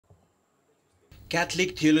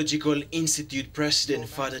Catholic Theological Institute President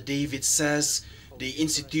Father David says the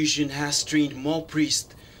institution has trained more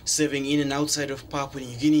priests serving in and outside of Papua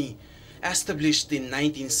New Guinea. Established in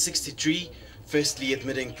 1963, firstly at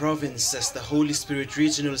Medang Province as the Holy Spirit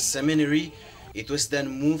Regional Seminary, it was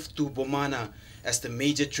then moved to Bomana as the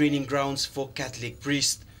major training grounds for Catholic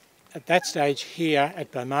priests. At that stage here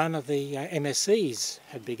at Bomana, the MSCs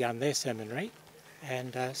had begun their seminary,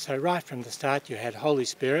 and so right from the start you had Holy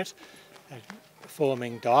Spirit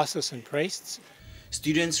forming diocesan priests.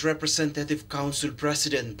 Students' Representative Council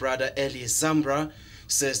President Brother Elias Zambra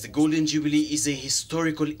says the Golden Jubilee is a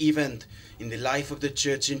historical event in the life of the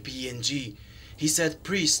Church in PNG. He said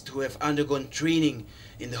priests who have undergone training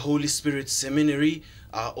in the Holy Spirit Seminary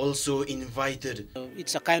are also invited.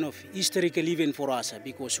 It's a kind of historical event for us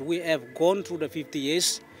because we have gone through the 50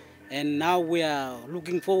 years and now we are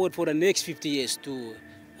looking forward for the next 50 years to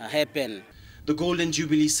happen. The Golden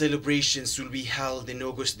Jubilee celebrations will be held in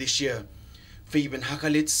August this year. Fabian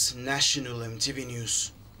Hakalitz, National MTV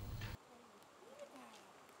News.